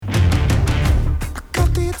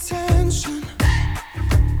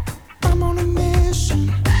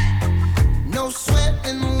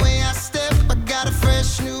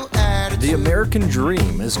American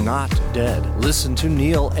dream is not dead. Listen to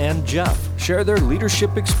Neil and Jeff share their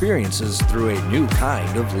leadership experiences through a new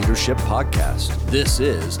kind of leadership podcast. This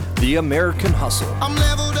is The American Hustle. I'm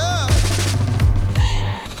leveled up,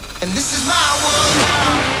 and this is my world.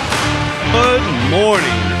 Good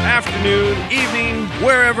morning, afternoon, evening,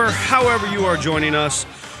 wherever, however you are joining us.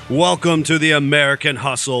 Welcome to The American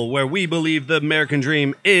Hustle, where we believe the American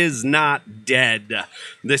dream is not dead.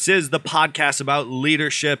 This is the podcast about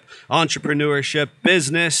leadership, entrepreneurship,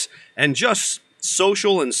 business, and just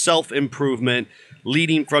social and self-improvement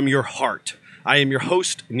leading from your heart. I am your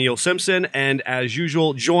host, Neil Simpson, and as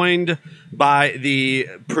usual, joined by the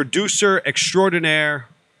producer extraordinaire,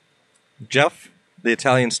 Jeff, the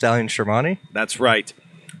Italian Stallion Shermani. That's right.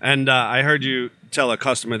 And I heard you tell a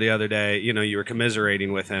customer the other day, you were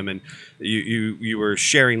commiserating with him and you were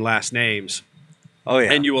sharing last names. Oh,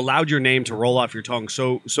 yeah. And you allowed your name to roll off your tongue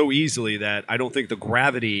so easily that I don't think the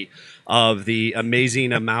gravity of the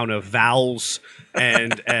amazing amount of vowels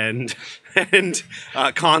and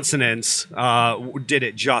consonants did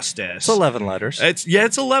it justice. It's 11 letters.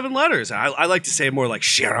 It's 11 letters. I like to say more like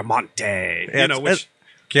Chiaramonte,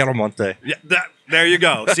 Chiaramonte. Yeah, there you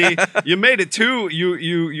go. See, you made it too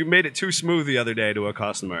smooth the other day to a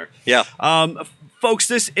customer. Yeah. Folks,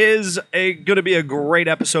 this is going to be a great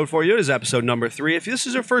episode for you. It is episode number 3. If this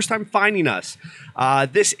is your first time finding us,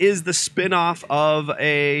 this is the spinoff of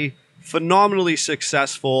a phenomenally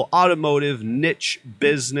successful automotive niche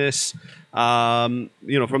business, from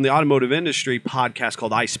the automotive industry podcast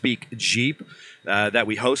called I Speak Jeep. That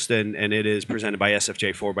we host, and it is presented by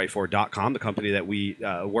SFJ4x4.com, the company that we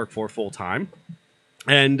work for full time.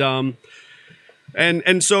 And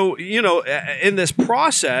so, in this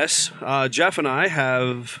process, Jeff and I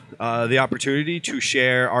have the opportunity to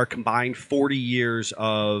share our combined 40 years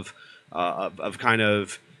of kind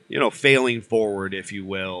of, failing forward, if you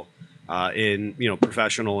will, in,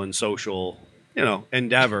 professional and social,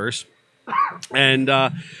 endeavors. And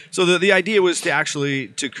so the idea was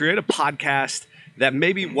to create a podcast that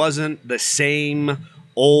maybe wasn't the same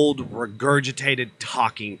old regurgitated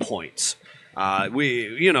talking points.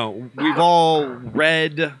 We've all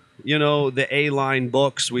read, the A-line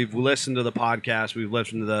books. We've listened to the podcast. We've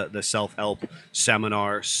listened to the self-help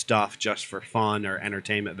seminar stuff just for fun or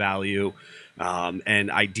entertainment value.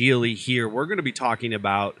 And ideally here, we're going to be talking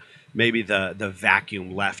about maybe the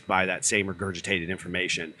vacuum left by that same regurgitated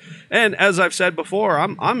information. And as I've said before,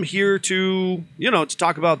 I'm here to to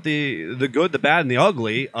talk about the good, the bad, and the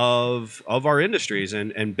ugly of our industries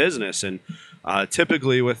and business. And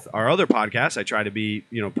typically with our other podcasts, I try to be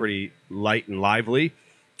pretty light and lively.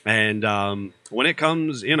 And when it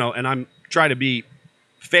comes, and I'm trying to be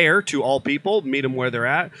fair to all people, meet them where they're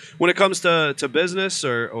at. When it comes to business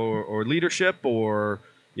or leadership or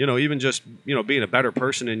even just, being a better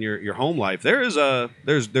person in your home life, there's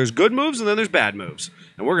good moves and then there's bad moves.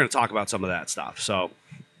 And we're going to talk about some of that stuff. So,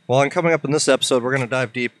 well, and coming up in this episode, we're going to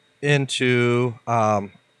dive deep into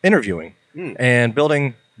interviewing and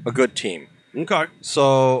building a good team. Okay.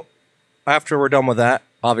 So after we're done with that,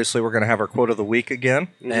 obviously we're going to have our quote of the week again,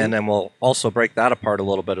 and then we'll also break that apart a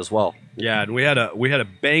little bit as well. Yeah, and we had a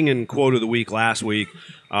banging quote of the week last week,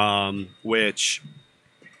 which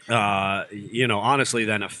honestly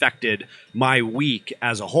then affected my week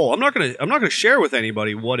as a whole. I'm not gonna share with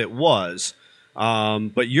anybody what it was,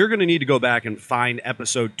 but you're gonna need to go back and find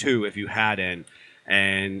episode 2 if you hadn't,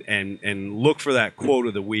 and look for that quote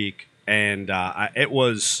of the week. And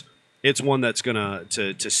it's one that's gonna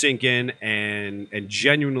to sink in and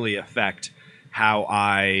genuinely affect how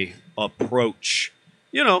I approach.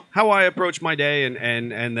 How I approach my day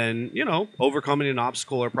and then, overcoming an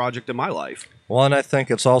obstacle or project in my life. Well, and I think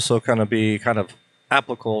it's also going to be kind of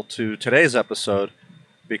applicable to today's episode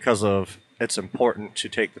because of it's important to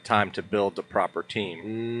take the time to build the proper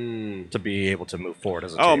team to be able to move forward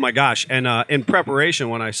as a team. Oh, my gosh. And in preparation,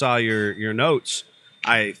 when I saw your notes,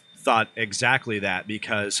 I thought exactly that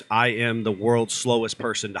because I am the world's slowest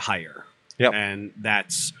person to hire. Yep. And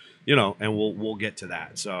that's, and we'll get to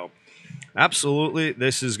that. So absolutely,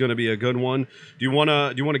 this is going to be a good one. Do you want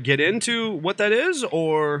to get into what that is,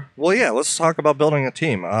 or? Well, yeah, let's talk about building a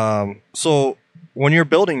team. So when you're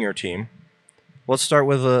building your team, let's start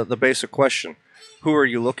with the basic question: who are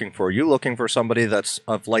you looking for? Are you looking for somebody that's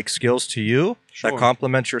of like skills to you that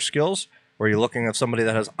complements your skills, or are you looking at somebody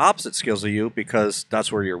that has opposite skills to you because that's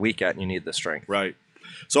where you're weak at and you need the strength? Right.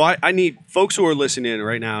 So I need folks who are listening in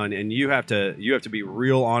right now, and you have to be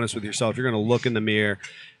real honest with yourself. You're going to look in the mirror.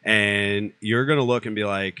 And you're going to look and be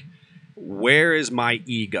like, where is my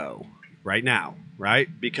ego right now, right?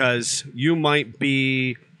 Because you might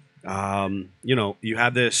be, you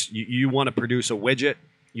have this, you want to produce a widget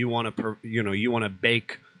You want to, you want to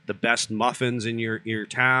bake the best muffins in your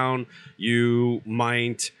town. You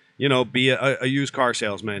might, be a used car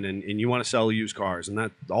salesman and you want to sell used cars, and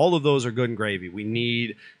that all of those are good and gravy. We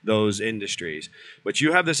need those industries. But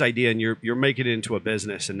you have this idea and you're making it into a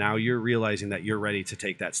business, and now you're realizing that you're ready to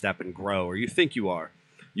take that step and grow, or you think you are.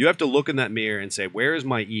 You have to look in that mirror and say, where is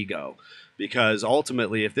my ego? Because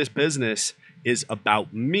ultimately, if this business is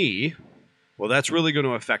about me, well, that's really going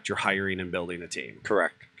to affect your hiring and building a team.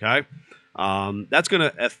 Correct. Okay? That's going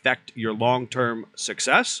to affect your long-term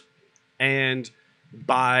success. And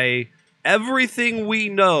by everything we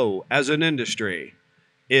know as an industry,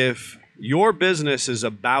 if your business is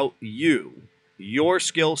about you, your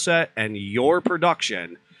skill set, and your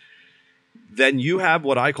production, then you have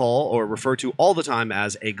what I call or refer to all the time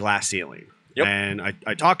as a glass ceiling. Yep. And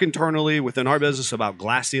I talk internally within our business about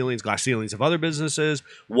glass ceilings of other businesses,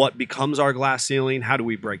 what becomes our glass ceiling, how do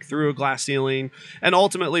we break through a glass ceiling, and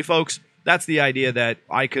ultimately, folks, that's the idea that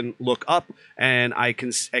I can look up and I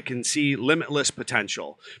can see limitless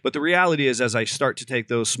potential. But the reality is, as I start to take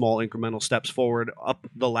those small incremental steps forward up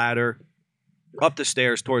the ladder, up the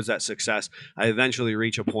stairs towards that success, I eventually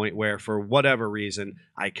reach a point where, for whatever reason,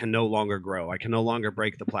 I can no longer grow. I can no longer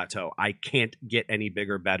break the plateau. I can't get any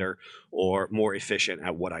bigger, better, or more efficient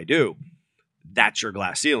at what I do. That's your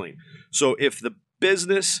glass ceiling. So if the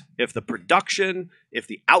business, if the production, if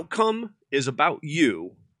the outcome is about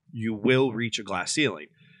you, you will reach a glass ceiling.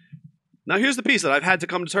 Now, here's the piece that I've had to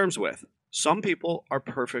come to terms with. Some people are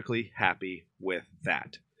perfectly happy with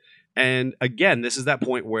that. And again, this is that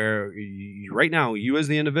point where right now, you as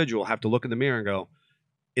the individual have to look in the mirror and go,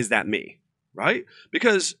 is that me? Right?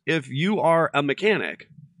 Because if you are a mechanic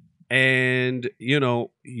and,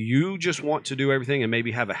 you just want to do everything and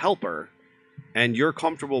maybe have a helper, and you're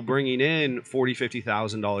comfortable bringing in $40,000,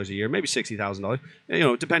 $50,000 a year, maybe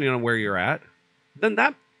 $60,000, depending on where you're at, then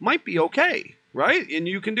that might be okay, right? And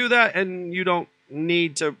you can do that, and you don't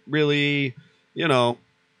need to really,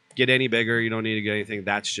 get any bigger. You don't need to get anything.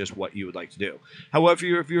 That's just what you would like to do.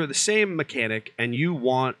 However, if you're the same mechanic and you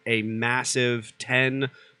want a massive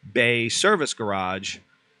 10-bay service garage,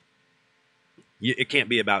 it can't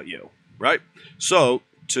be about you, right? So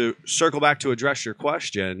to circle back to address your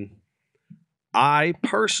question, I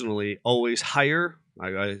personally always hire,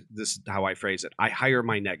 this is how I phrase it, I hire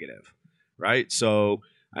my negative, right? So,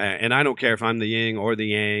 and I don't care if I'm the yin or the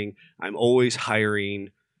yang, I'm always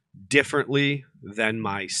hiring differently than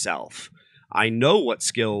myself. I know what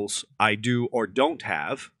skills I do or don't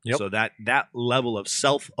have. Yep. So that level of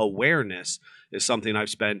self-awareness is something I've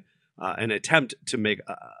spent an attempt to make,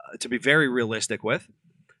 to be very realistic with,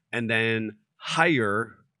 and then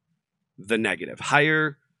hire the negative,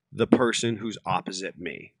 hire the person who's opposite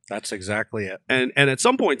me. That's exactly it. And at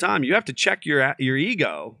some point in time, you have to check your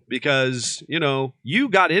ego, because you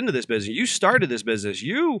got into this business, you started this business,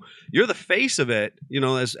 you're the face of it.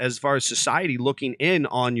 As far as society looking in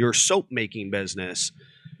on your soap making business,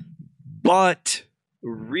 but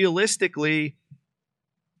realistically,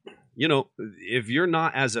 if you're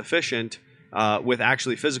not as efficient with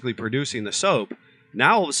actually physically producing the soap,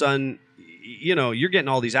 now all of a sudden, you're getting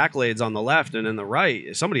all these accolades on the left, and in the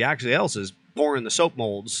right, somebody actually else is pouring the soap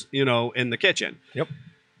molds, in the kitchen. Yep.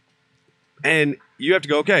 And you have to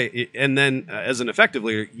go, okay. And then as an effective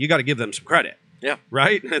leader, you got to give them some credit. Yeah.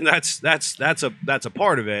 Right. And that's a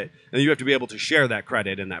part of it. And you have to be able to share that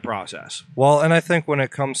credit in that process. Well, and I think when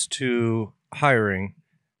it comes to hiring,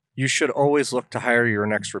 you should always look to hire your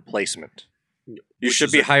next replacement. You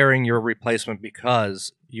should be hiring your replacement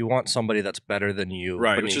because you want somebody that's better than you.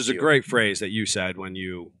 Right, which is a great phrase that you said when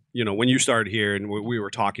you started here, and we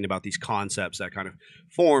were talking about these concepts that kind of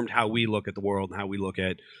formed how we look at the world and how we look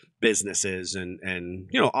at businesses and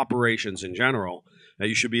operations in general. That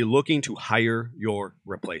you should be looking to hire your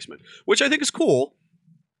replacement, which I think is cool.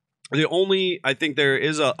 I think there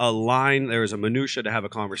is a line, there is a minutia to have a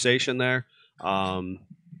conversation there,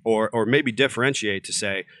 or maybe differentiate to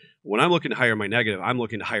say, when I'm looking to hire my negative, I'm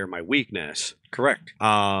looking to hire my weakness. Correct.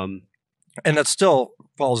 And that still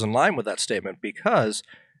falls in line with that statement, because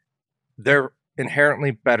they're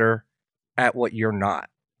inherently better at what you're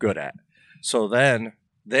not good at. So then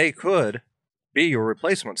they could be your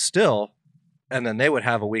replacement still, and then they would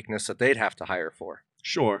have a weakness that they'd have to hire for.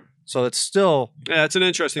 Sure. So it's still... Yeah, it's an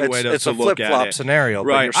interesting way to look at it. It's a flip-flop scenario,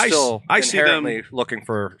 right. But you're still I see them looking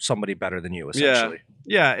for somebody better than you, essentially.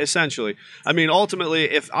 Yeah, essentially. I mean, ultimately,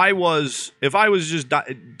 if I was just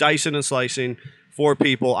dicing and slicing for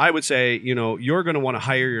people, I would say, you're going to want to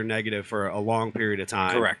hire your negative for a long period of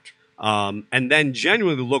time. Correct. And then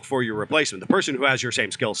genuinely look for your replacement, the person who has your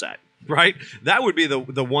same skill set, right? That would be the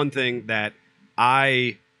one thing that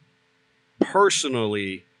I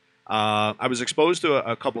personally, I was exposed to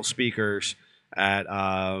a couple speakers at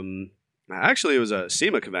actually it was a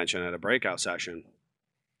SEMA convention at a breakout session,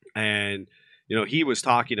 and he was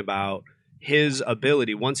talking about his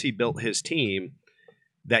ability once he built his team,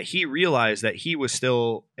 that he realized that he was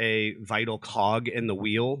still a vital cog in the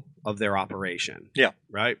wheel of their operation. Yeah.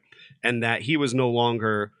 Right. And that he was no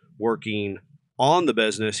longer working on the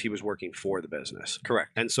business, he was working for the business. Correct.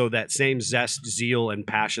 And so that same zest, zeal, and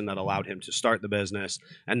passion that allowed him to start the business,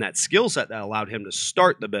 and that skill set that allowed him to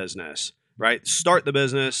start the business, right? Start the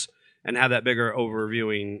business and have that bigger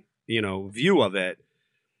overviewing, view of it,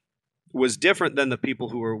 was different than the people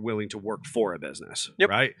who were willing to work for a business. Yep.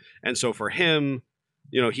 Right. And so for him,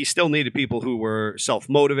 he still needed people who were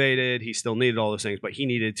self-motivated. He still needed all those things, but he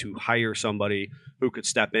needed to hire somebody who could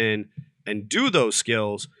step in and do those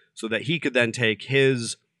skills so that he could then take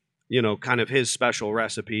his, kind of his special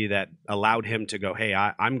recipe that allowed him to go, hey,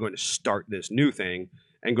 I'm going to start this new thing,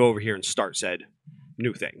 and go over here and start said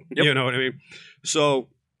new thing. Yep. You know what I mean? So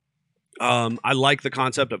I like the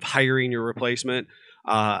concept of hiring your replacement.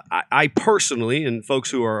 I personally, and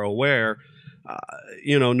folks who are aware,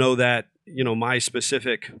 know that, my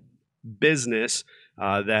specific business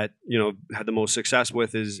that, had the most success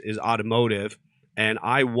with is automotive. And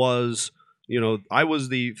I was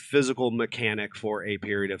the physical mechanic for a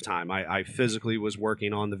period of time. I physically was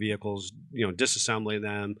working on the vehicles, disassembling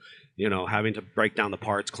them, having to break down the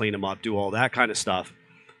parts, clean them up, do all that kind of stuff.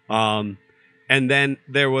 And then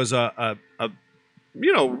there was a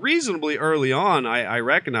reasonably early on, I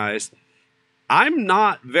recognized I'm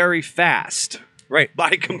not very fast. Right.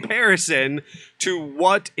 By comparison to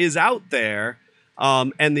what is out there,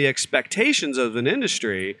 and the expectations of an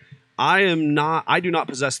industry, I do not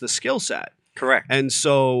possess the skill set. Correct. And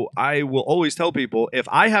so I will always tell people, if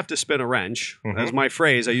I have to spin a wrench, as my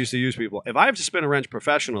phrase I used to use people, if I have to spin a wrench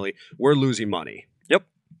professionally, we're losing money. Yep.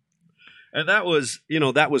 And that was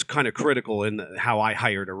kind of critical in how I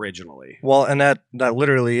hired originally. Well, and that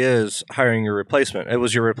literally is hiring your replacement. It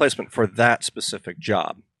was your replacement for that specific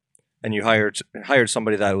job. And you hired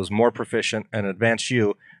somebody that was more proficient and advanced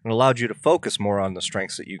you and allowed you to focus more on the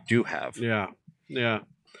strengths that you do have. Yeah.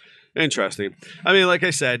 Interesting. I mean, like I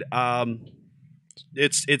said,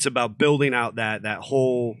 it's about building out that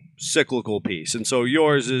whole cyclical piece. And so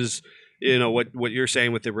yours is, what you're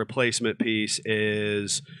saying with the replacement piece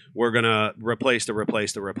is we're going to replace,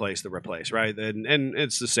 right? And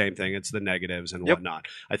it's the same thing. It's the negatives and whatnot.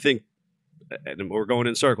 I think, and we're going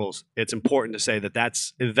in circles, it's important to say that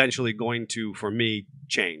that's eventually going to, for me,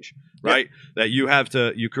 change, right? That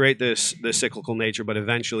you create this cyclical nature, but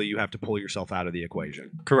eventually you have to pull yourself out of the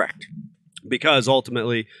equation. Correct. Because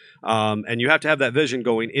ultimately, and you have to have that vision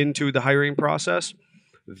going into the hiring process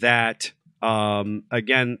that,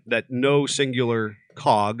 again, that no singular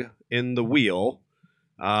cog in the wheel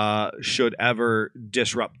should ever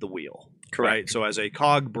disrupt the wheel. Correct. Right? So as a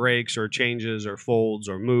cog breaks or changes or folds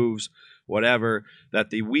or moves, whatever, that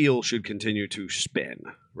the wheel should continue to spin,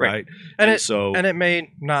 right? And it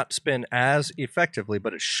may not spin as effectively,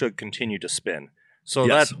 but it should continue to spin. So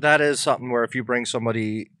Yes. that is something where if you bring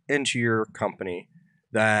somebody into your company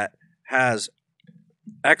that has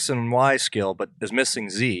X and Y skill but is missing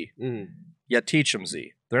Z, you teach them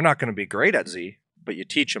Z. They're not going to be great at Z, but you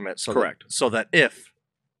teach them it Correct. so that if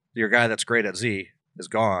your guy that's great at Z is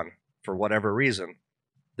gone for whatever reason,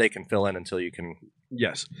 they can fill in until you can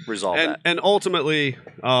Yes. resolve that. And ultimately,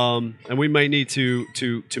 and we might need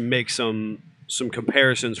to make some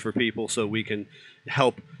comparisons for people so we can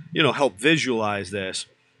help visualize this.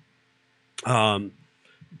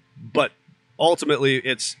 But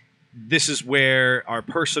ultimately, this is where our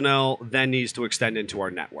personnel then needs to extend into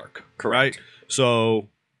our network. Correct. Right? So,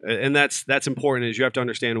 and that's important, is you have to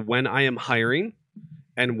understand when I am hiring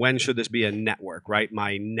and when should this be a network, right?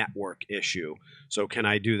 My network issue. So can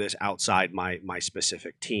I do this outside my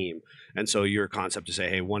specific team? And so your concept to say,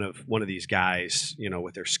 hey, one of these guys,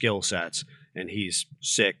 with their skill sets, and he's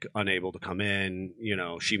sick, unable to come in,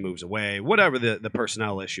 she moves away, whatever the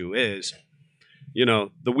personnel issue is, the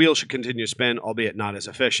wheel should continue to spin, albeit not as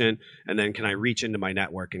efficient. And then can I reach into my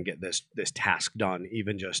network and get this task done,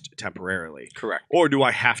 even just temporarily? Correct. Or do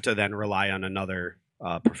I have to then rely on another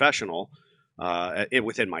professional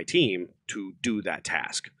within my team to do that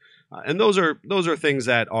task? And those are things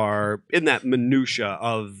that are in that minutia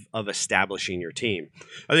of establishing your team.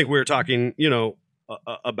 I think we were talking,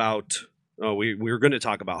 about we were going to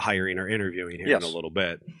talk about hiring or interviewing here in a little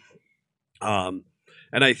bit. And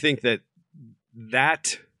I think that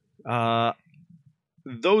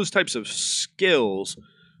those types of skills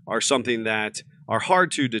are something that are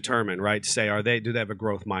hard to determine, right? To say, do they have a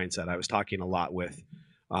growth mindset? I was talking a lot with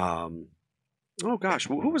Oh gosh,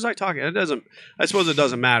 who was I talking? I suppose it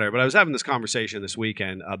doesn't matter. But I was having this conversation this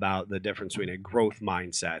weekend about the difference between a growth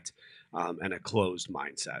mindset and a closed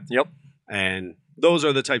mindset. Yep. And those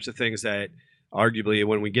are the types of things that, arguably,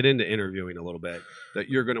 when we get into interviewing a little bit, that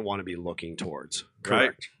you're going to want to be looking towards. Right.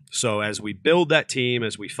 Correct. So as we build that team,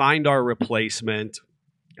 as we find our replacement,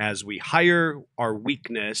 as we hire our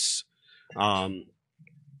weakness, that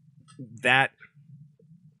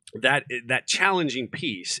challenging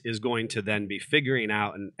piece is going to then be figuring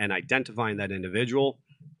out and identifying that individual,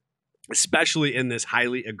 especially in this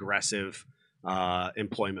highly aggressive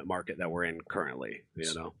employment market that we're in currently.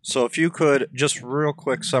 So if you could just real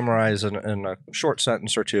quick summarize in a short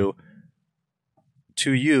sentence or two,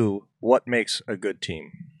 to you, what makes a good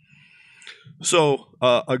team? So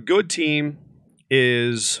a good team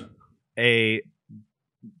is a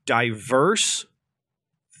diverse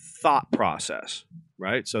thought process,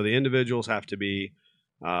 right? So the individuals have to be,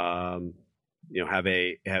 have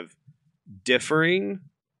differing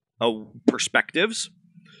perspectives,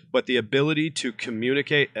 but the ability to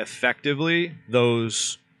communicate effectively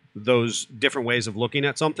those different ways of looking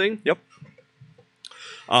at something. Yep.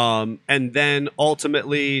 And then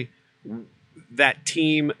ultimately, that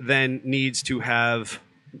team then needs to have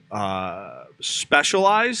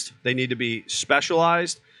specialized. They need to be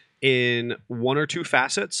specialized in one or two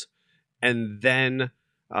facets, and then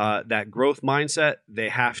that growth mindset. They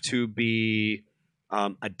have to be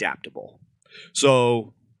adaptable.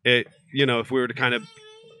 So if we were to kind of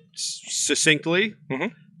succinctly. Mm-hmm.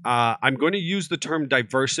 I'm going to use the term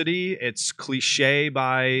diversity. It's cliche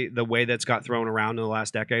by the way that's got thrown around in the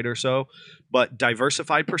last decade or so, but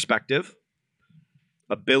diversified perspective,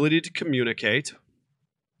 ability to communicate,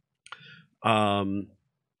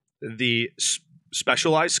 the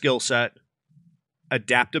specialized skill set,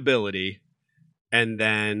 adaptability, and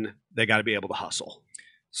then they got to be able to hustle.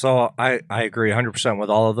 So I agree 100% with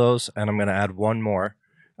all of those, and I'm going to add one more,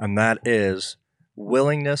 and that is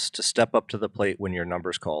willingness to step up to the plate when your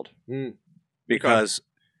number's called. Because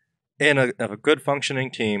in a good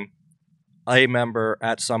functioning team, a member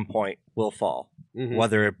at some point will fall. Mm-hmm.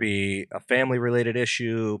 Whether it be a family-related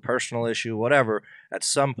issue, personal issue, whatever, at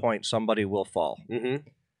some point somebody will fall. Mm-hmm.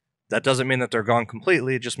 That doesn't mean that they're gone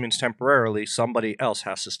completely. It just means temporarily somebody else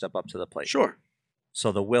has to step up to the plate. Sure.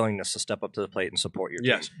 So the willingness to step up to the plate and support your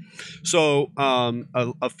team. Yes. So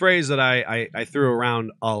a phrase that I threw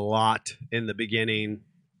around a lot in the beginning,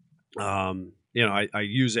 I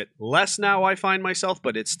use it less now, I find myself,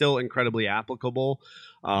 but it's still incredibly applicable.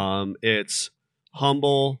 It's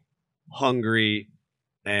humble, hungry,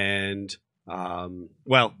 and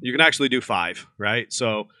you can actually do 5, right?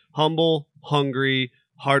 So humble, hungry,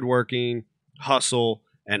 hardworking, hustle,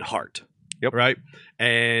 and heart. Yep. Right.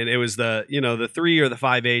 And it was the 3 or the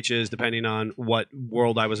 5 H's, depending on what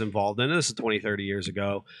world I was involved in. And this is 20, 30 years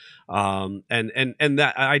ago. And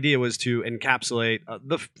that idea was to encapsulate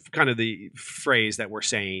the phrase that we're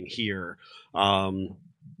saying here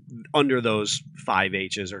under those 5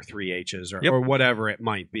 H's or 3 H's or whatever it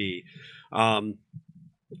might be.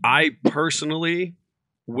 I personally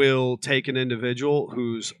will take an individual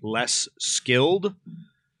who's less skilled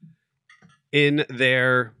in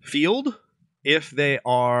their field if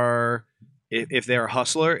they're a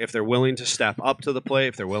hustler, if they're willing to step up to the plate,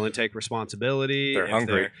 if they're willing to take responsibility,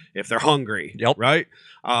 if they're hungry, yep. Right?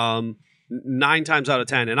 9 times out of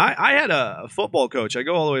 10. And I had a football coach. I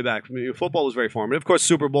go all the way back. Football was very formative. Of course,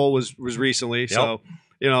 Super Bowl was recently, so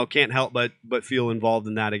can't help but feel involved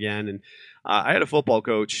in that again. And I had a football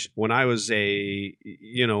coach when I was in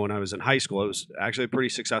high school. I was actually a pretty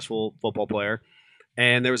successful football player,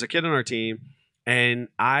 and there was a kid on our team, and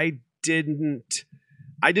I didn't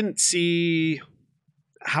see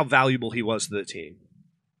how valuable he was to the team.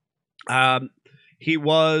 He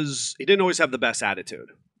didn't always have the best attitude.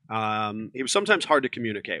 He was sometimes hard to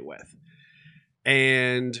communicate with.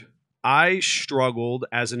 And I struggled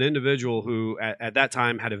as an individual who at that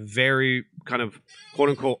time had a very kind of quote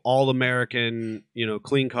unquote all-American,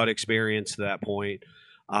 clean cut experience to that point.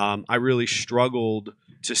 I really struggled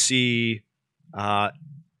to see, and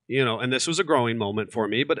this was a growing moment for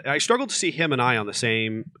me, but I struggled to see him and I on the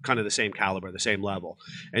same caliber, the same level.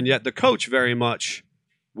 And yet the coach very much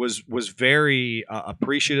was very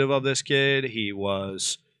appreciative of this kid. He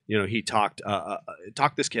was, he talked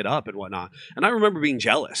this kid up and whatnot. And I remember being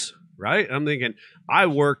jealous, right? I'm thinking I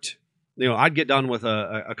worked, I'd get done with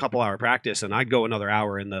a couple hour practice and I'd go another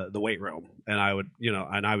hour in the weight room and I would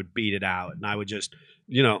beat it out. And I would just,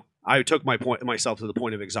 I took myself to the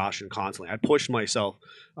point of exhaustion constantly. I pushed myself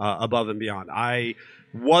above and beyond. I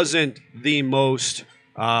wasn't the most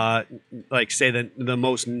like say the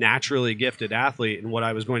most naturally gifted athlete, and what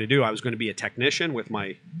I was going to do, I was going to be a technician with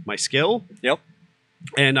my skill. Yep.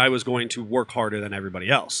 And I was going to work harder than everybody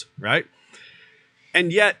else, right?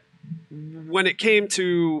 And yet, when it came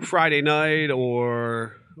to Friday night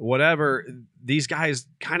or whatever, these guys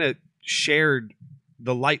kind of shared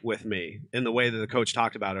the light with me in the way that the coach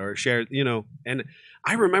talked about it, or shared, and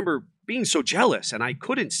I remember being so jealous, and I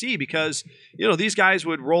couldn't see because, these guys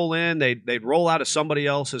would roll in, they'd roll out of somebody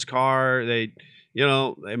else's car, they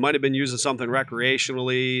might have been using something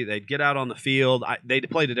recreationally. They'd get out on the field. They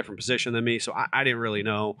played a different position than me, so I didn't really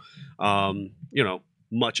know,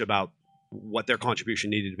 much about what their contribution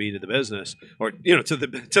needed to be to the business or to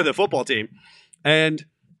the football team, and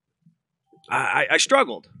I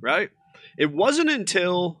struggled. Right, it wasn't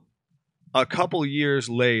until a couple years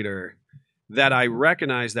later that I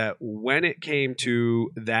recognized that when it came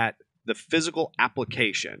to the physical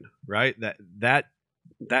application, right,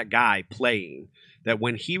 that guy playing, that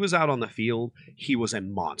when he was out on the field, he was a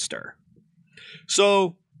monster.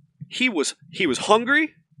 So he was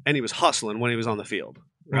hungry and he was hustling when he was on the field,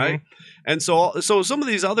 right? Mm-hmm. And so some of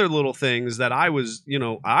these other little things that I was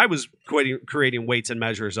creating weights and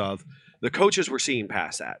measures of, the coaches were seeing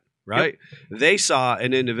past that, right? Yep. They saw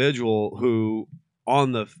an individual who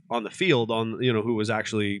on the field, who was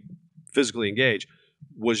actually physically engaged,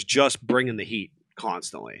 was just bringing the heat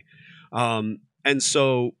constantly. And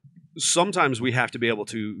so sometimes we have to be able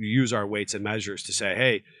to use our weights and measures to say,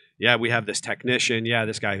 hey, yeah, we have this technician. Yeah,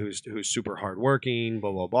 this guy who's super hardworking,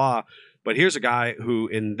 blah, blah, blah. But here's a guy who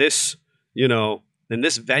in this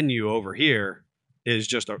venue over here is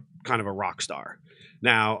just a kind of a rock star.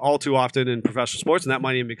 Now, all too often in professional sports, and that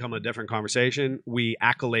might even become a different conversation, we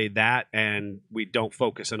accolade that and we don't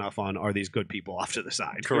focus enough on, are these good people off to the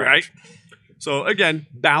side? Correct. Right? So again,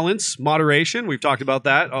 balance, moderation. We've talked about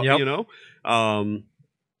that, Yep.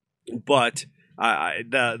 But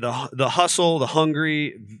the hustle, the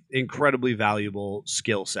hungry, incredibly valuable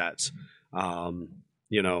skill sets, to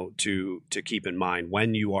keep in mind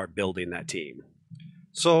when you are building that team.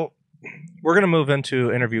 So we're going to move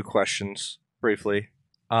into interview questions briefly.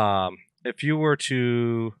 If you were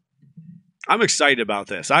to... I'm excited about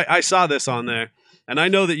this. I saw this on there, and I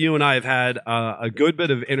know that you and I have had a good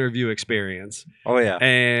bit of interview experience. Oh, yeah.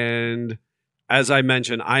 And as I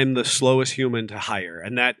mentioned, I'm the slowest human to hire,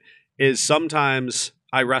 and that is sometimes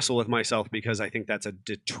I wrestle with myself because I think that's a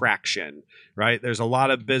detraction, right? There's a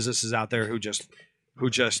lot of businesses out there who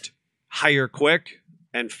just hire quick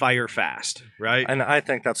and fire fast, right? And I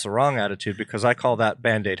think that's the wrong attitude because I call that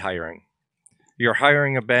Band-Aid hiring. You're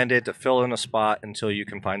hiring a Band-Aid to fill in a spot until you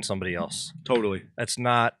can find somebody else. Totally. That's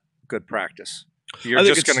not good practice. You're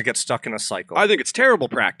just going to get stuck in a cycle. I think it's terrible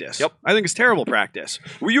practice. Yep. I think it's terrible practice.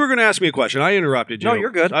 Well, you were going to ask me a question. I interrupted you. No, you're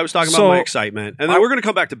good. I was talking about my excitement. And then we're going to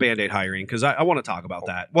come back to Band-Aid hiring because I want to talk about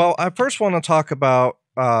that. Well, I first want to talk about,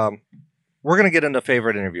 we're going to get into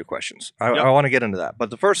favorite interview questions. I want to get into that. But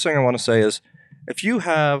the first thing I want to say is, if you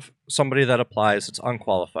have somebody that applies that's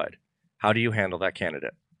unqualified, how do you handle that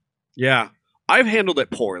candidate? Yeah. I've handled it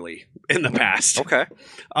poorly in the past. Okay.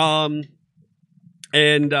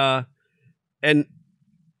 And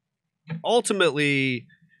ultimately,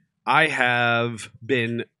 I have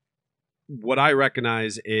been what I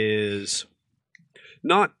recognize is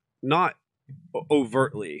not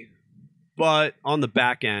overtly, but on the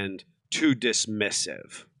back end, too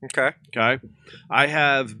dismissive. Okay. I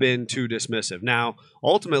have been too dismissive. Now,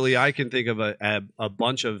 ultimately, I can think of a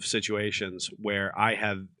bunch of situations where I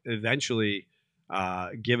have eventually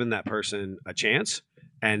given that person a chance,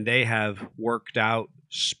 and they have worked out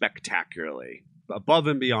spectacularly, above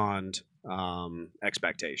and beyond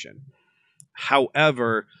expectation.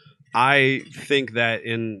 However, I think that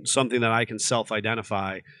in something that I can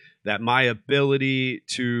self-identify, that my ability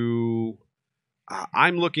to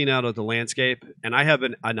I'm looking out at the landscape, and I have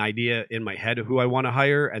an idea in my head of who I want to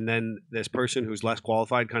hire, and then this person who's less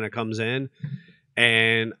qualified kind of comes in,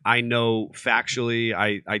 and I know factually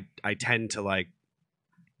I tend to like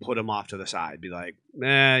put them off to the side, be like,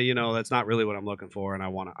 that's not really what I'm looking for, and I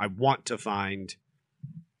want to find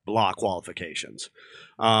blah qualifications.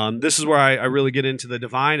 This is where I really get into the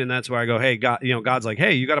divine, and that's where I go, hey, God, God's like,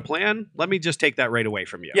 hey, you got a plan? Let me just take that right away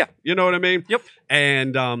from you. Yeah. You know what I mean? Yep.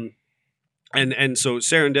 And so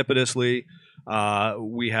serendipitously,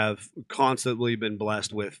 we have constantly been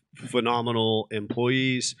blessed with phenomenal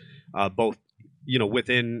employees, both,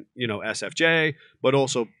 within, SFJ, but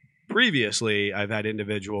also previously I've had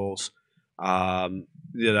individuals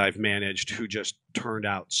that I've managed who just turned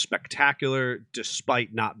out spectacular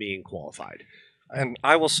despite not being qualified. And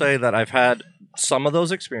I will say that I've had some of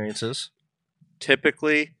those experiences.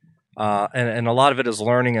 Typically, And a lot of it is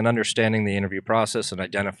learning and understanding the interview process and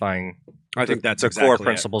identifying I think that's the exactly core it.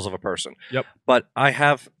 principles of a person. Yep. But I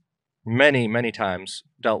have many times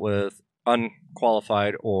dealt with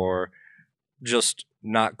unqualified or just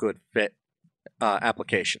not good fit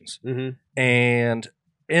applications. Mm-hmm. And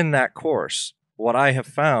in that course, what I have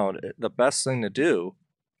found the best thing to do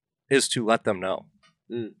is to let them know,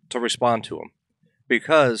 to respond to them,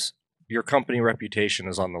 because your company reputation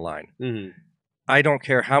is on the line. Mm-hmm. I don't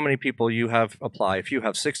care how many people you have apply. If you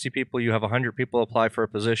have 60 people, you have 100 people apply for a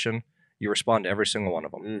position, you respond to every single one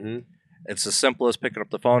of them. Mm-hmm. It's as simple as picking up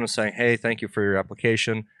the phone and saying, hey, thank you for your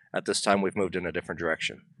application. At this time, we've moved in a different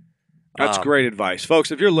direction. That's great advice,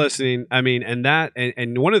 folks. If you're listening, I mean,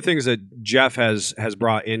 and one of the things that Jeff has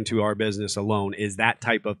brought into our business alone is that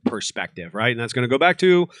type of perspective, right? And that's going to go back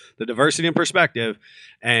to the diversity and perspective.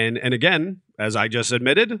 And again, as I just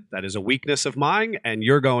admitted, that is a weakness of mine. And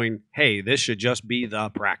you're going, hey, this should just be the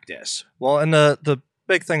practice. Well, and the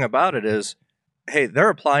big thing about it is, hey, they're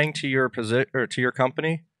applying to your position or to your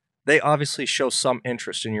company. They obviously show some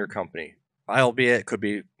interest in your company, albeit it could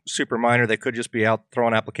be super minor. They could just be out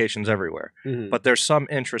throwing applications everywhere. Mm-hmm. But there's some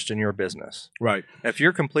interest in your business. Right. If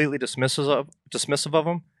you're completely dismissive of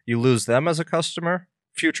them, you lose them as a customer,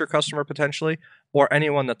 future customer potentially, or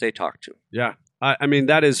anyone that they talk to. Yeah. I mean,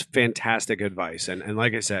 that is fantastic advice. And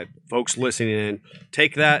like I said, folks listening in,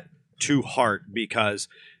 take that to heart because,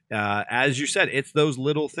 as you said, it's those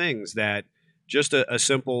little things that just a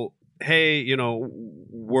simple, hey, you know,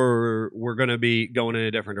 we're going to be going in a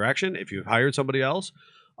different direction if you've hired somebody else.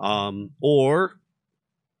 Or,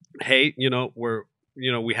 hey,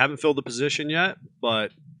 we haven't filled the position yet, but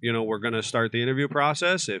we're going to start the interview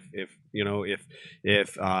process. If you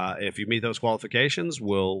meet those qualifications,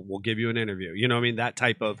 we'll give you an interview. You know what I mean? That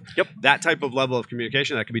type of level of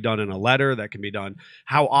communication that can be done in a letter, that can be done.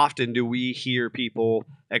 How often do we hear people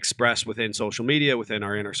express within social media, within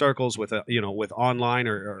our inner circles, with online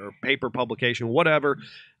or paper publication, whatever?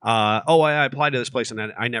 I applied to this place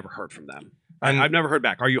and I never heard from them. I've never heard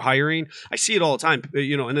back. Are you hiring? I see it all the time,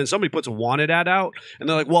 and then somebody puts a wanted ad out and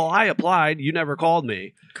they're like, well, I applied. You never called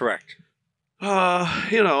me. Correct.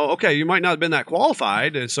 Okay, you might not have been that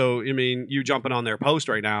qualified. And so, I mean, you jumping on their post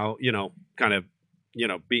right now, kind of,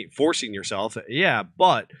 forcing yourself. Yeah.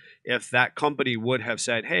 But if that company would have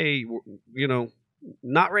said, hey,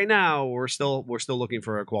 not right now, we're still looking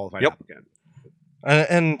for a qualified applicant.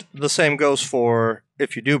 And the same goes for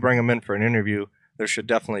if you do bring them in for an interview, there should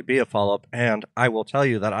definitely be a follow-up. And I will tell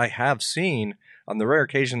you that I have seen on the rare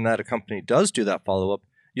occasion that a company does do that follow-up,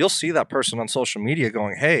 you'll see that person on social media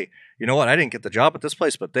going, hey, you know what? I didn't get the job at this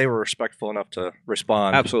place, but they were respectful enough to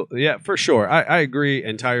respond. Absolutely. Yeah, for sure. I agree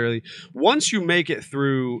entirely. Once you make it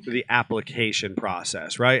through the application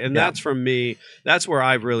process, right? And that's for me, that's where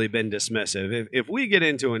I've really been dismissive. If we get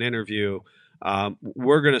into an interview,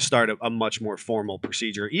 we're going to start a much more formal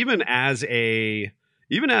procedure, even as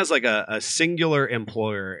like a singular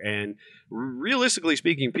employer. And realistically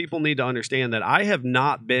speaking, people need to understand that I have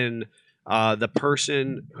not been the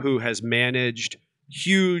person who has managed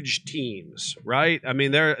huge teams, right? I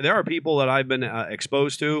mean, there are people that I've been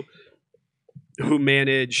exposed to who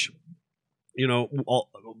manage,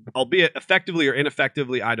 albeit effectively or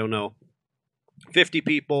ineffectively, I don't know, 50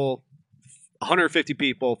 people, 150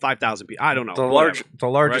 people, 5,000 people. I don't know. The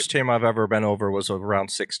largest team I've ever been over was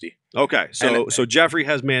around 60. Okay, so Jeffrey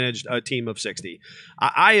has managed a team of 60.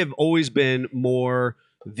 I have always been more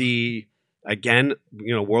world's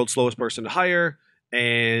slowest person to hire,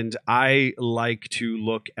 and I like to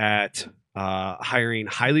look at hiring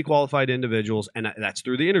highly qualified individuals, and that's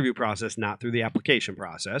through the interview process, not through the application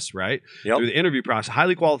process, right? Yep. Through the interview process,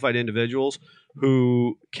 highly qualified individuals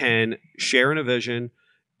who can share in a vision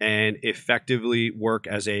and effectively work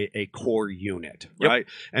as a core unit, right?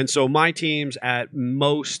 And so my teams at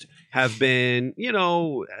most have been,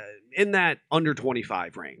 in that under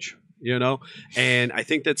 25 range, and I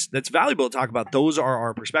think that's valuable to talk about. Those are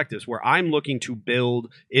our perspectives where I'm looking to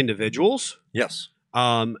build individuals. Yes.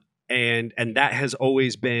 And that has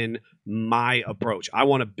always been my approach. I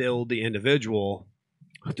want to build the individual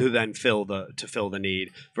to then fill the need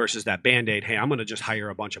versus that Band-Aid. Hey, I'm going to just hire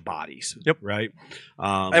a bunch of bodies. Yep. Right.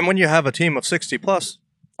 And when you have a team of 60 plus,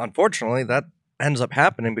 unfortunately, that ends up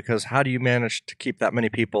happening because how do you manage to keep that many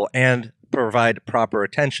people and provide proper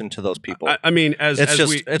attention to those people? I mean,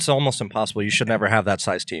 it's almost impossible. You should never have that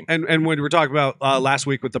size team. And when we were talking about last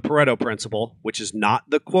week with the Pareto principle, which is not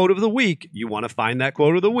the quote of the week, you want to find that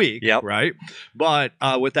quote of the week, right? But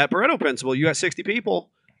with that Pareto principle, you got 60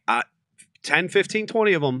 people, 10, 15,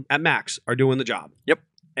 20 of them at max are doing the job. Yep.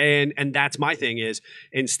 And that's my thing is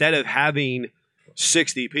instead of having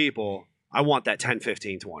 60 people, I want that 10,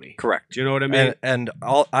 15, 20. Correct. Do you know what I mean? And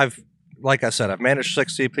like I said, I've managed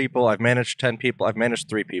 60 people, I've managed 10 people, I've managed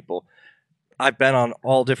 3 people. I've been on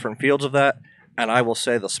all different fields of that, and I will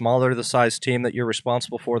say the smaller the size team that you're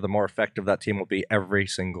responsible for, the more effective that team will be every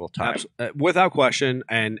single time. Without question,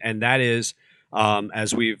 and that is,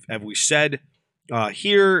 as we said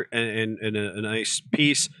here in a nice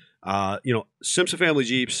piece, Simpson Family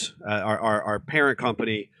Jeeps, our parent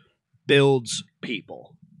company, builds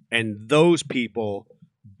people, and those people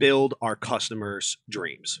build our customers'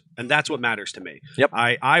 dreams, and that's what matters to me. Yep.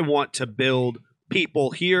 I want to build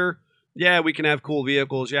people here. Yeah, we can have cool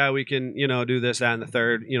vehicles. Yeah, we can, do this, that, and the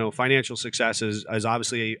third. Financial success is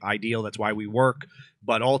obviously ideal. That's why we work.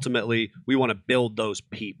 But ultimately, we want to build those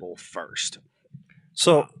people first.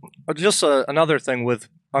 So, just another thing with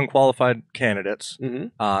unqualified candidates.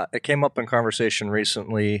 Mm-hmm. It came up in conversation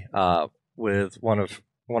recently with one of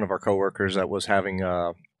our coworkers that was having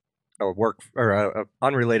a work or a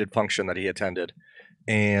unrelated function that he attended,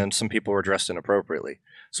 and some people were dressed inappropriately.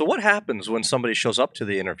 So, what happens when somebody shows up to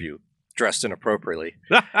the interview dressed inappropriately?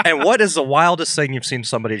 And what is the wildest thing you've seen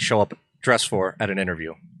somebody show up dressed for at an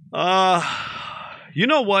interview? You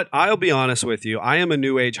know what? I'll be honest with you. I am a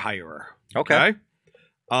new age hirer. Okay.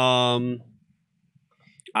 I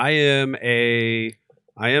am a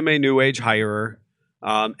new age hirer,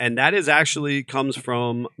 and that is actually comes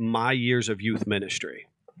from my years of youth ministry.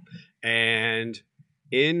 And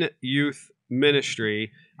in youth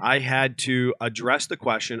ministry, I had to address the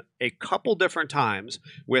question a couple different times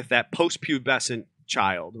with that post-pubescent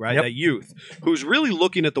child, right? Yep. That youth who's really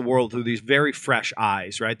looking at the world through these very fresh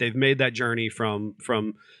eyes, right? They've made that journey from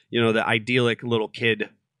the idyllic little kid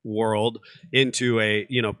world into a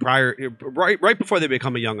right before they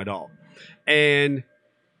become a young adult, and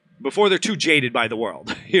before they're too jaded by the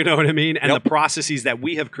world. You know what I mean? And Yep. the processes that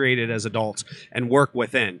we have created as adults and work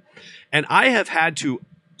within. And I have had to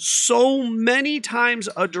so many times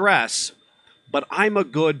address, but I'm a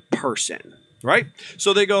good person, right?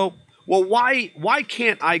 So they go, well, why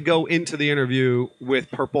can't I go into the interview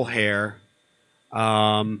with purple hair,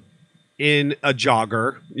 in a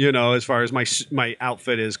jogger, as far as my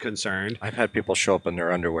outfit is concerned? I've had people show up in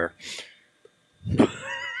their underwear.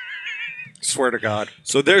 Swear to God.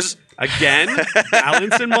 So there's, again,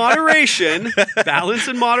 balance and moderation,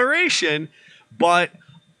 but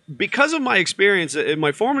because of my experience, in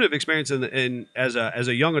my formative experience as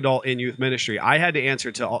a young adult in youth ministry, I had to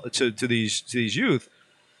answer to these youth,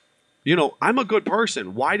 I'm a good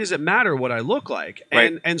person. Why does it matter what I look like?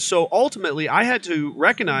 Right. And so ultimately I had to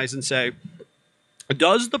recognize and say,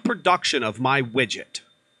 does the production of my widget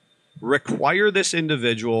require this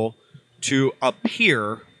individual to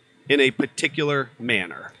appear in a particular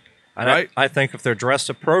manner? And right? I think if they're dressed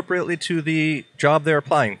appropriately to the job they're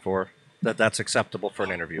applying for, that's acceptable for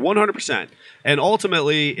an interview. 100%. And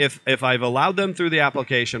ultimately, if I've allowed them through the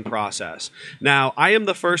application process, now I am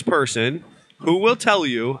the first person who will tell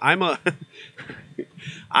you I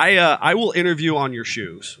will interview on your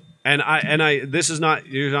shoes. And this is not,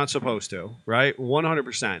 you're not supposed to, right?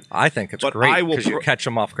 100%. I think it's But great because you catch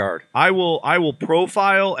them off guard. I will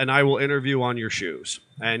profile and I will interview on your shoes.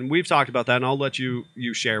 And we've talked about that, and I'll let you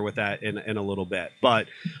share with that in a little bit. But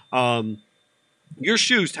your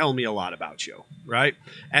shoes tell me a lot about you, right?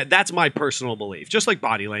 And that's my personal belief. Just like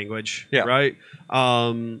body language, Yeah. right?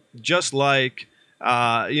 Just like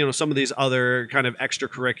some of these other kind of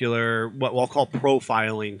extracurricular, what we'll call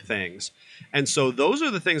profiling things. And so those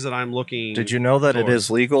are the things that I'm looking. Did you know that it towards.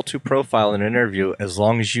 is legal to profile an interview as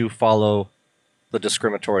long as you follow the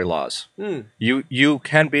discriminatory laws? You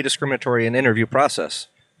can be discriminatory in interview process,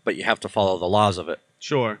 but you have to follow the laws of it.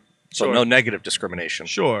 Sure. So Sure. no negative discrimination.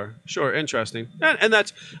 Sure. Interesting. And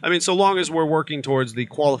that's, so long as we're working towards the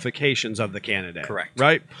qualifications of the candidate. Correct.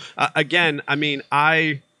 Right? Again,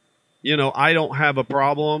 I don't have a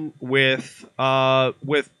problem with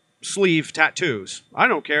sleeve tattoos. I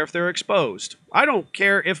don't care if they're exposed. I don't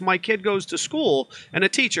care if my kid goes to school and a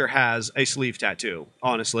teacher has a sleeve tattoo,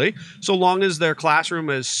 honestly. So long as their classroom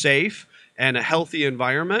is safe and a healthy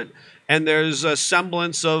environment, and there's a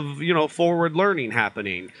semblance of, forward learning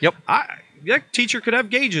happening. Yep. That teacher could have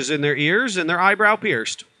gauges in their ears and their eyebrow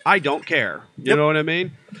pierced. I don't care. You know what I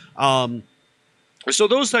mean? So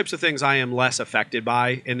those types of things I am less affected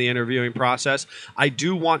by in the interviewing process. I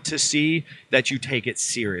do want to see that you take it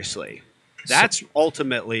seriously. That's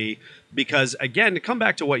ultimately because, again, to come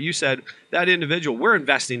back to what you said, that individual, we're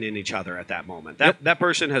investing in each other at that moment. That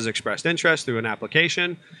person has expressed interest through an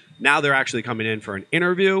application. Now they're actually coming in for an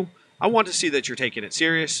interview. I want to see that you're taking it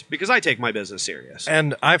serious because I take my business serious.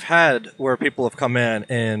 And I've had where people have come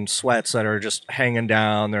in sweats that are just hanging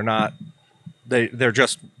down. They're not. They're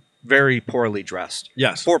just very poorly dressed.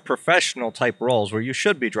 Yes. For professional type roles where you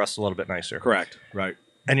should be dressed a little bit nicer. Correct. Right.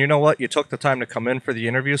 And you know what? You took the time to come in for the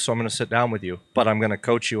interview, so I'm going to sit down with you. But I'm going to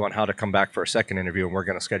coach you on how to come back for a second interview, and we're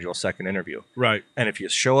going to schedule a second interview. Right. And if you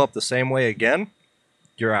show up the same way again,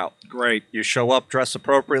 you're out. Great. You show up, dress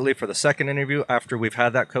appropriately for the second interview after we've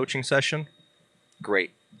had that coaching session,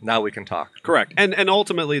 great. Now we can talk. Correct. And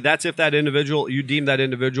ultimately, that's if that individual, you deem that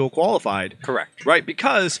individual qualified. Correct. Right?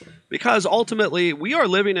 Because ultimately, we are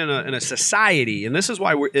living in a society, and this is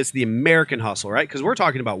why it's the American hustle, right? Because we're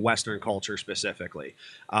talking about Western culture specifically.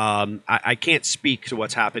 I can't speak to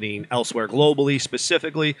what's happening elsewhere globally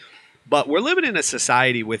specifically, but we're living in a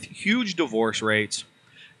society with huge divorce rates,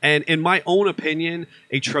 and in my own opinion,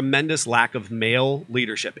 a tremendous lack of male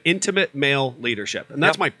leadership, intimate male leadership. And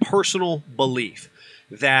that's my personal belief.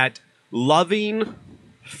 That loving,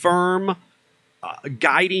 firm,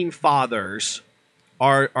 guiding fathers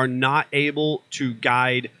are not able to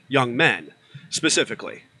guide young men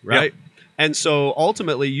specifically, right? Yep. And so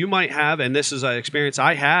ultimately you might have, and this is an experience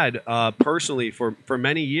I had personally for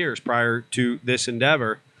many years prior to this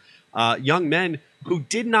endeavor, young men who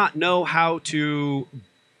did not know how to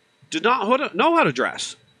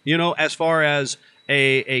dress, as far as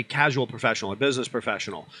a casual professional, a business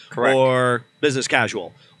professional, correct, or business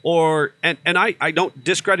casual, or and I don't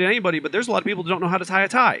discredit anybody, but there's a lot of people that don't know how to tie a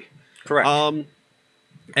tie. Correct.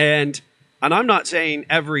 And I'm not saying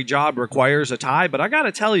every job requires a tie, but I got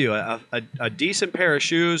to tell you, a decent pair of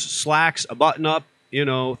shoes, slacks, a button up,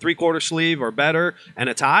 3/4 sleeve or better, and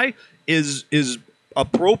a tie is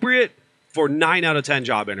appropriate for 9 out of 10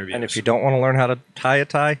 job interviews. And if you don't want to learn how to tie a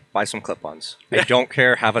tie, buy some clip-ons. I don't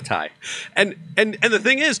care, have a tie. And the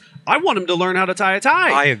thing is, I want him to learn how to tie a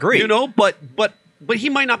tie. I agree. But he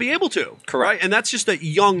might not be able to. Correct. Right? And that's just a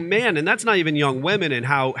young man, and that's not even young women and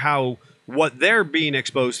how what they're being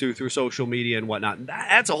exposed to through social media and whatnot.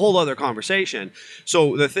 That's a whole other conversation.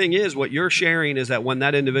 So the thing is, what you're sharing is that when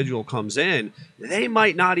that individual comes in, they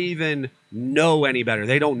might not even know any better.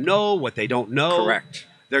 They don't know what they don't know. Correct.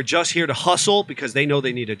 They're just here to hustle because they know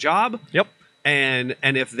they need a job. Yep. And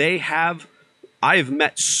if they have, I've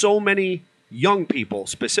met so many young people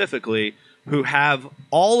specifically who have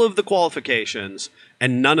all of the qualifications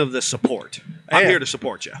and none of the support. I'm here to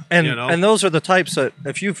support you. And those are the types that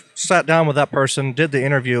if you've sat down with that person, did the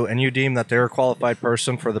interview, and you deem that they're a qualified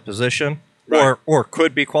person for the position, right, or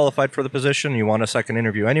could be qualified for the position, you want a second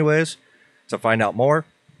interview anyways to find out more,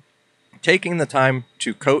 taking the time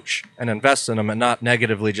to coach and invest in them and not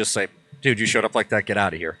negatively just say, dude, you showed up like that, get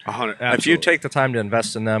out of here. 100, if you take the time to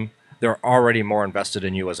invest in them, they're already more invested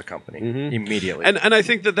in you as a company immediately. And I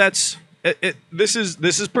think that's this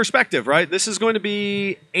is perspective, right? This is going to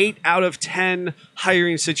be 8 out of 10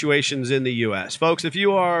 hiring situations in the U.S. Folks, if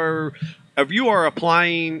you are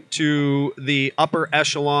applying to the upper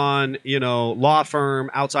echelon, law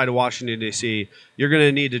firm outside of Washington, D.C., you're going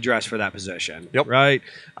to need to dress for that position, yep, right?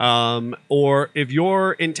 Or if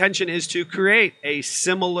your intention is to create a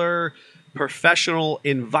similar professional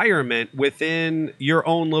environment within your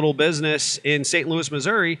own little business in St. Louis,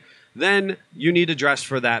 Missouri, then you need to dress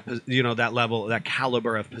for that, that level, that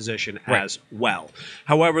caliber of position as well.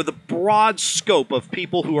 However, the broad scope of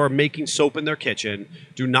people who are making soap in their kitchen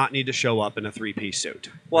do not need to show up in a 3-piece suit.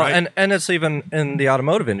 Well, right? and it's even in the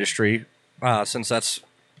automotive industry, since that's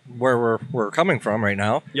where we're coming from right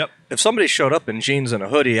now. Yep. If somebody showed up in jeans and a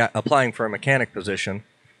hoodie applying for a mechanic position,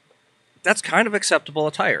 that's kind of acceptable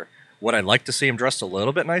attire. Would I like to see them dressed a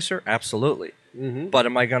little bit nicer? Absolutely. Mm-hmm. But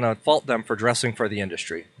am I going to fault them for dressing for the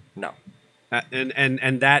industry? No.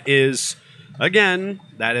 And that is, again,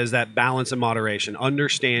 that balance and moderation,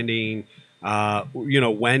 understanding,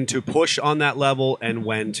 when to push on that level and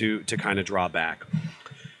when to kind of draw back.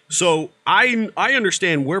 So I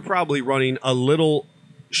understand we're probably running a little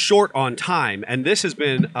short on time, and this has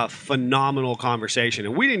been a phenomenal conversation,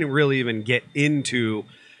 and we didn't really even get into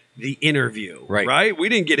the interview, right? We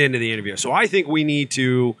didn't get into the interview. So I think we need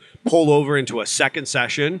to pull over into a second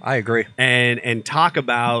session. I agree. And talk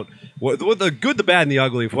about what the good, the bad, and the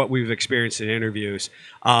ugly of what we've experienced in interviews.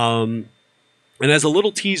 And as a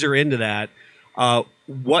little teaser into that,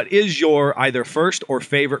 what is your either first or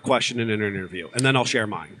favorite question in an interview? And then I'll share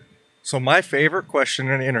mine. So my favorite question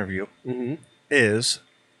in an interview is,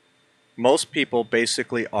 most people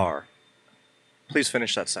basically are, please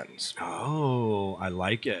finish that sentence. Oh, I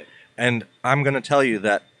like it. And I'm going to tell you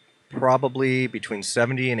that probably between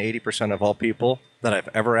 70 and 80% of all people that I've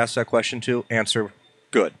ever asked that question to answer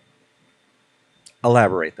good.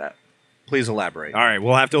 Elaborate that. Please elaborate. All right,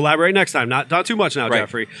 we'll have to elaborate next time. Not too much now,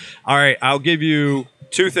 Jeffrey. All right, I'll give you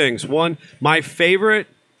 2 things. One, my favorite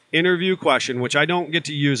interview question, which I don't get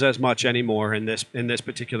to use as much anymore in this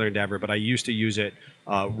particular endeavor, but I used to use it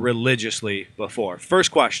religiously before.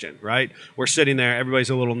 First question, right? We're sitting there, everybody's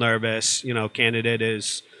a little nervous. Candidate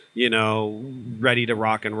is ready to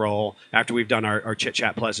rock and roll after we've done our chit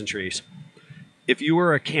chat pleasantries. If you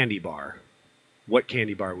were a candy bar, what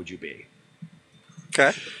candy bar would you be?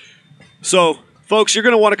 Okay. So, folks, you're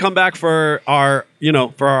going to want to come back for our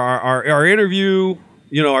interview.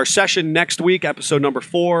 Our session next week, episode number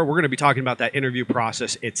 4, we're going to be talking about that interview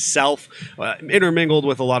process itself, intermingled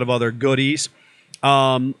with a lot of other goodies.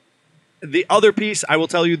 The other piece, I will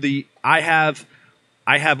tell you, I have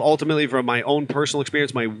ultimately, from my own personal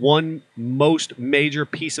experience, my one most major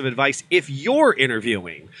piece of advice if you're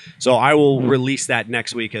interviewing. So I will release that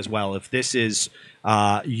next week as well. If this is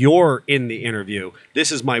you're in the interview,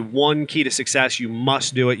 this is my one key to success. You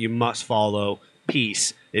must do it. You must follow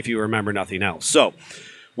piece if you remember nothing else. So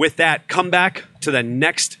with that, come back to the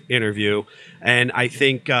next interview, and I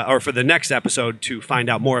think, or for the next episode to find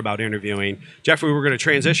out more about interviewing. Jeffrey, we're going to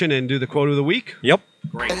transition and do the quote of the week. Yep.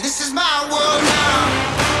 Great. And this is my world now.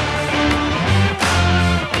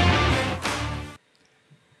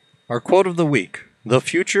 Our quote of the week: "The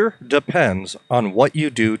future depends on what you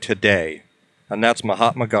do today," and that's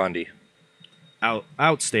Mahatma Gandhi.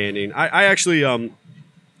 Outstanding. I actually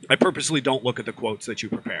I purposely don't look at the quotes that you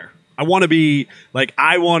prepare. I want to be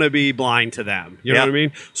blind to them. You know what I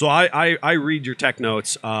mean? So I read your tech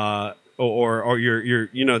notes or your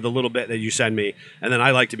the little bit that you send me, and then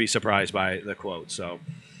I like to be surprised by the quote. So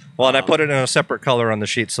Well, and I put it in a separate color on the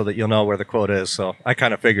sheet so that you'll know where the quote is. So I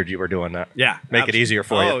kind of figured you were doing that. Yeah, Make it easier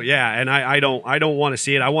for you. Oh yeah, and I don't want to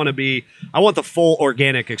see it. I want the full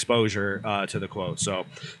organic exposure to the quote. So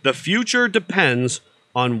the future depends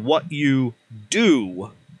on what you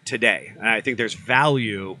do today, and I think there's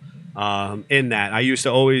value in that. I used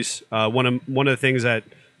to always one of the things that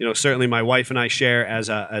certainly my wife and I share as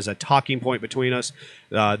a talking point between us.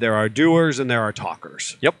 There are doers and there are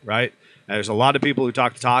talkers. Yep. Right. There's a lot of people who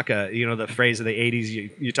talk the talk. The phrase of the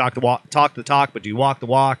 '80s: you talk the talk, but do you walk the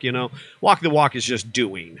walk? Walk the walk is just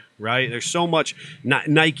doing. Right. There's so much.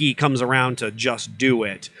 Nike comes around to just do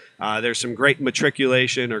it. There's some great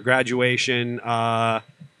matriculation or graduation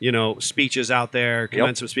speeches out there,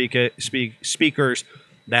 commencement speakers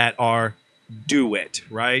that are do it,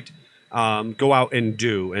 right? Go out and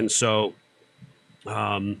do. And so,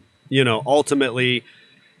 ultimately,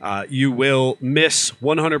 you will miss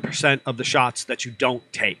 100% of the shots that you don't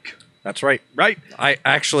take. That's right. Right? I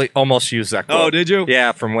actually almost used that quote. Oh, did you?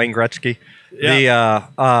 Yeah, from Wayne Gretzky. Yeah.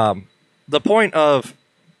 The point of,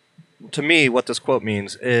 to me, what this quote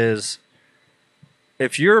means is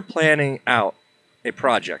if you're planning out a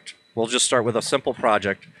project, we'll just start with a simple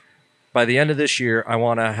project. By the end of this year, I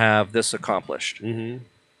want to have this accomplished. Mm-hmm.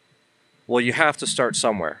 Well, you have to start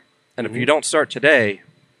somewhere. And if you don't start today,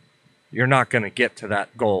 you're not going to get to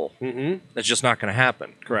that goal. Mm-hmm. It's just not going to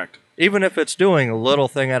happen. Correct. Even if it's doing a little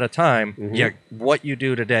thing at a time, what you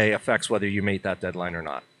do today affects whether you meet that deadline or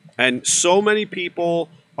not. And so many people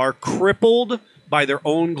are crippled by their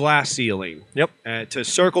own glass ceiling. Yep. To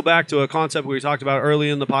circle back to a concept we talked about early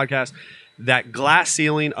in the podcast, that glass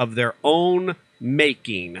ceiling of their own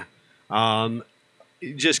making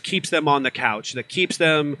it just keeps them on the couch. That keeps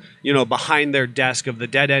them, behind their desk of the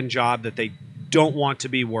dead-end job that they don't want to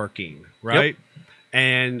be working, right? Yep.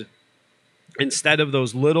 And instead of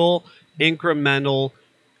those little incremental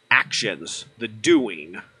actions, the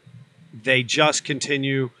doing, they just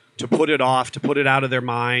continue to put it off, to put it out of their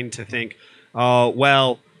mind, to think, oh,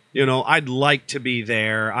 well, I'd like to be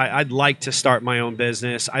there. I'd like to start my own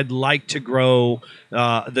business. I'd like to grow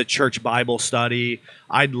the church Bible study.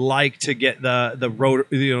 I'd like to get the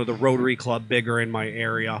Rotary Club bigger in my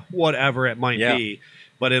area, whatever it might be.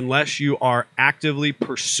 But unless you are actively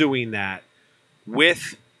pursuing that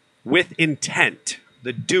with intent,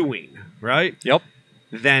 the doing, right? Yep.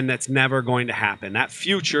 Then that's never going to happen. That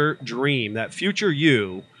future dream, that future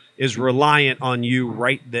you is reliant on you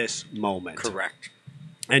right this moment. Correct.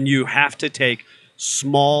 And you have to take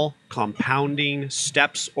small compounding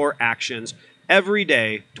steps or actions every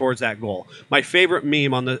day towards that goal. My favorite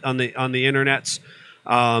meme on the internets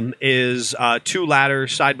is two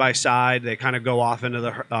ladders side by side. They kind of go off into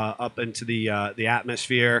the up into the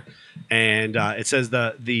atmosphere, and it says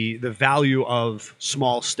the value of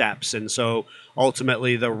small steps. And so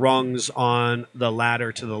ultimately, the rungs on the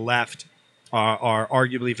ladder to the left are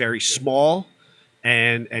arguably very small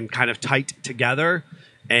and kind of tight together.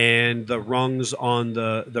 And the rungs on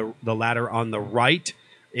the ladder on the right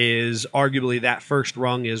is arguably that first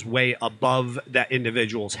rung is way above that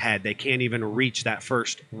individual's head. They can't even reach that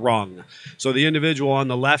first rung. So the individual on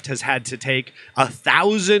the left has had to take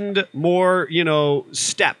 1,000 more,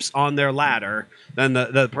 steps on their ladder than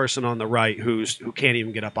the person on the right who can't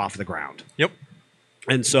even get up off the ground. Yep.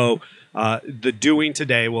 And so the doing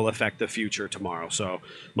today will affect the future tomorrow. So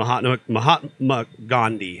Mahatma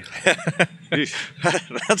Gandhi.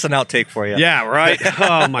 That's an outtake for you. Yeah, right.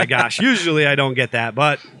 Oh my gosh. Usually I don't get that,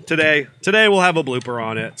 but today we'll have a blooper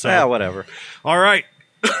on it. So Yeah, whatever. all right.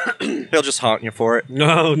 He'll just haunt you for it.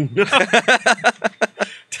 No.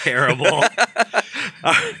 Terrible.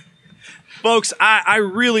 Folks, I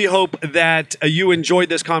really hope that you enjoyed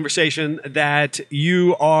this conversation, that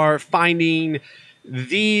you are finding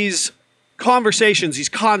these conversations, these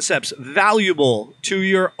concepts valuable to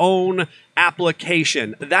your own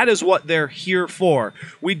application. That is what they're here for.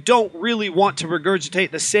 We don't really want to regurgitate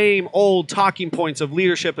the same old talking points of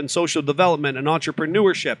leadership and social development and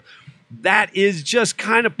entrepreneurship. That is just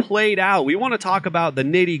kind of played out. We want to talk about the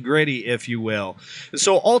nitty gritty, if you will. And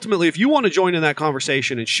so ultimately, if you want to join in that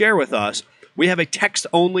conversation and share with us, we have a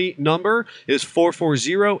text-only number. It is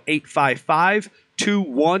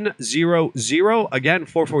 440-855-2100. Again,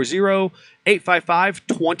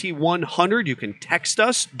 440-855-2100. You can text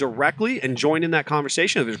us directly and join in that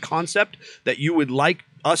conversation. If there's a concept that you would like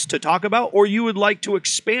us to talk about or you would like to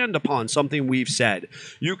expand upon something we've said,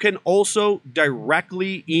 you can also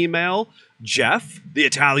directly email Jeff, the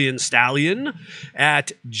Italian Stallion,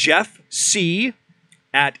 at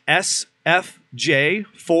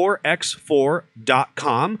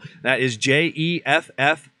jeffc@sfj4x4.com. That is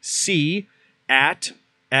JEFFC at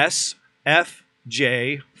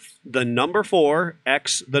SFJ, the number 4,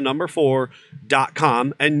 X, the number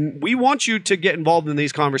 4.com. And we want you to get involved in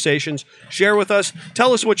these conversations. Share with us.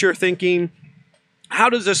 Tell us what you're thinking. How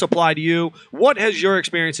does this apply to you? What has your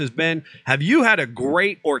experiences been? Have you had a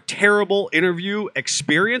great or terrible interview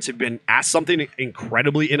experience? Have you been asked something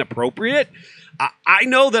incredibly inappropriate? I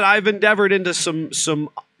know that I've endeavored into some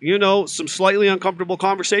slightly uncomfortable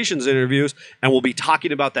conversations in interviews, and we'll be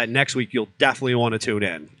talking about that next week. You'll definitely want to tune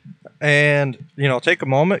in. And, take a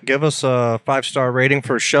moment, give us a 5-star rating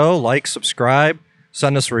for a show, like, subscribe,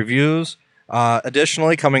 send us reviews.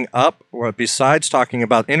 Additionally, coming up, besides talking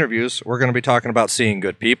about interviews, we're going to be talking about seeing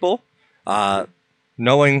good people,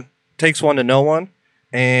 knowing takes one to know one,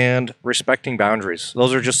 and respecting boundaries.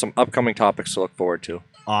 Those are just some upcoming topics to look forward to.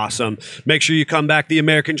 Awesome. Make sure you come back. The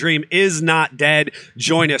American Dream is not dead.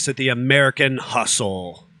 Join us at the American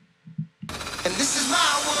Hustle. And this is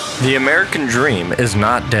my world. The American Dream is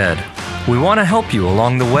not dead. We want to help you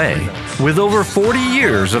along the way. With over 40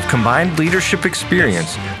 years of combined leadership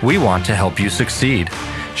experience, we want to help you succeed.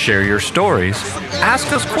 Share your stories,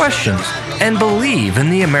 ask us questions, and believe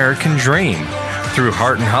in the American Dream. Through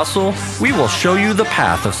Heart and Hustle, we will show you the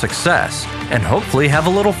path of success and hopefully have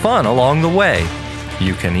a little fun along the way.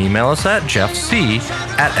 You can email us at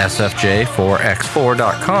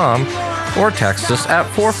jeffc@sfj4x4.com or text us at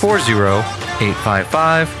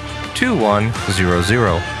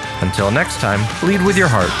 440-855-2100. Until next time, lead with your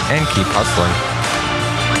heart and keep hustling.